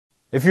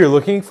If you're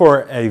looking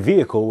for a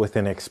vehicle with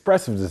an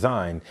expressive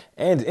design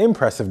and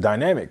impressive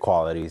dynamic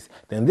qualities,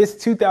 then this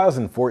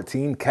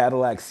 2014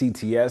 Cadillac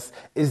CTS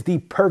is the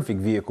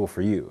perfect vehicle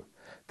for you.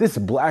 This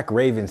Black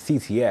Raven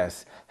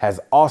CTS has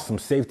awesome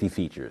safety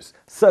features,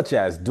 such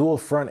as dual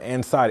front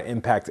and side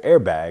impact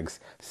airbags,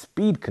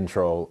 speed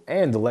control,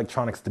 and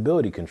electronic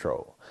stability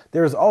control.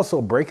 There is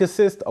also brake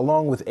assist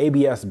along with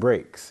ABS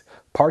brakes.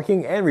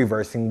 Parking and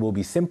reversing will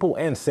be simple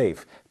and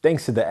safe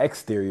thanks to the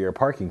exterior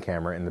parking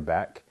camera in the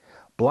back.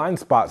 Blind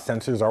spot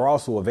sensors are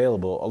also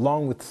available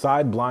along with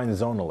side blind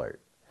zone alert.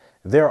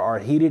 There are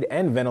heated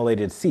and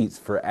ventilated seats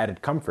for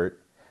added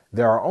comfort.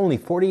 There are only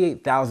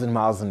 48,000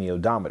 miles on the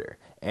odometer,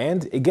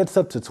 and it gets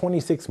up to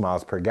 26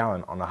 miles per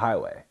gallon on the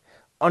highway.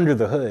 Under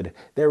the hood,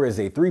 there is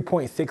a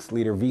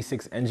 3.6-liter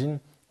V6 engine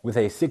with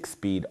a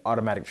 6-speed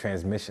automatic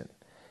transmission.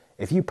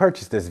 If you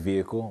purchase this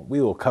vehicle, we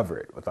will cover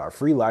it with our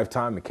free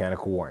lifetime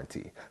mechanical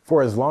warranty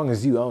for as long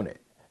as you own it.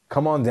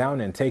 Come on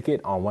down and take it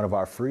on one of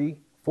our free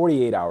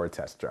 48-hour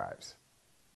test drives.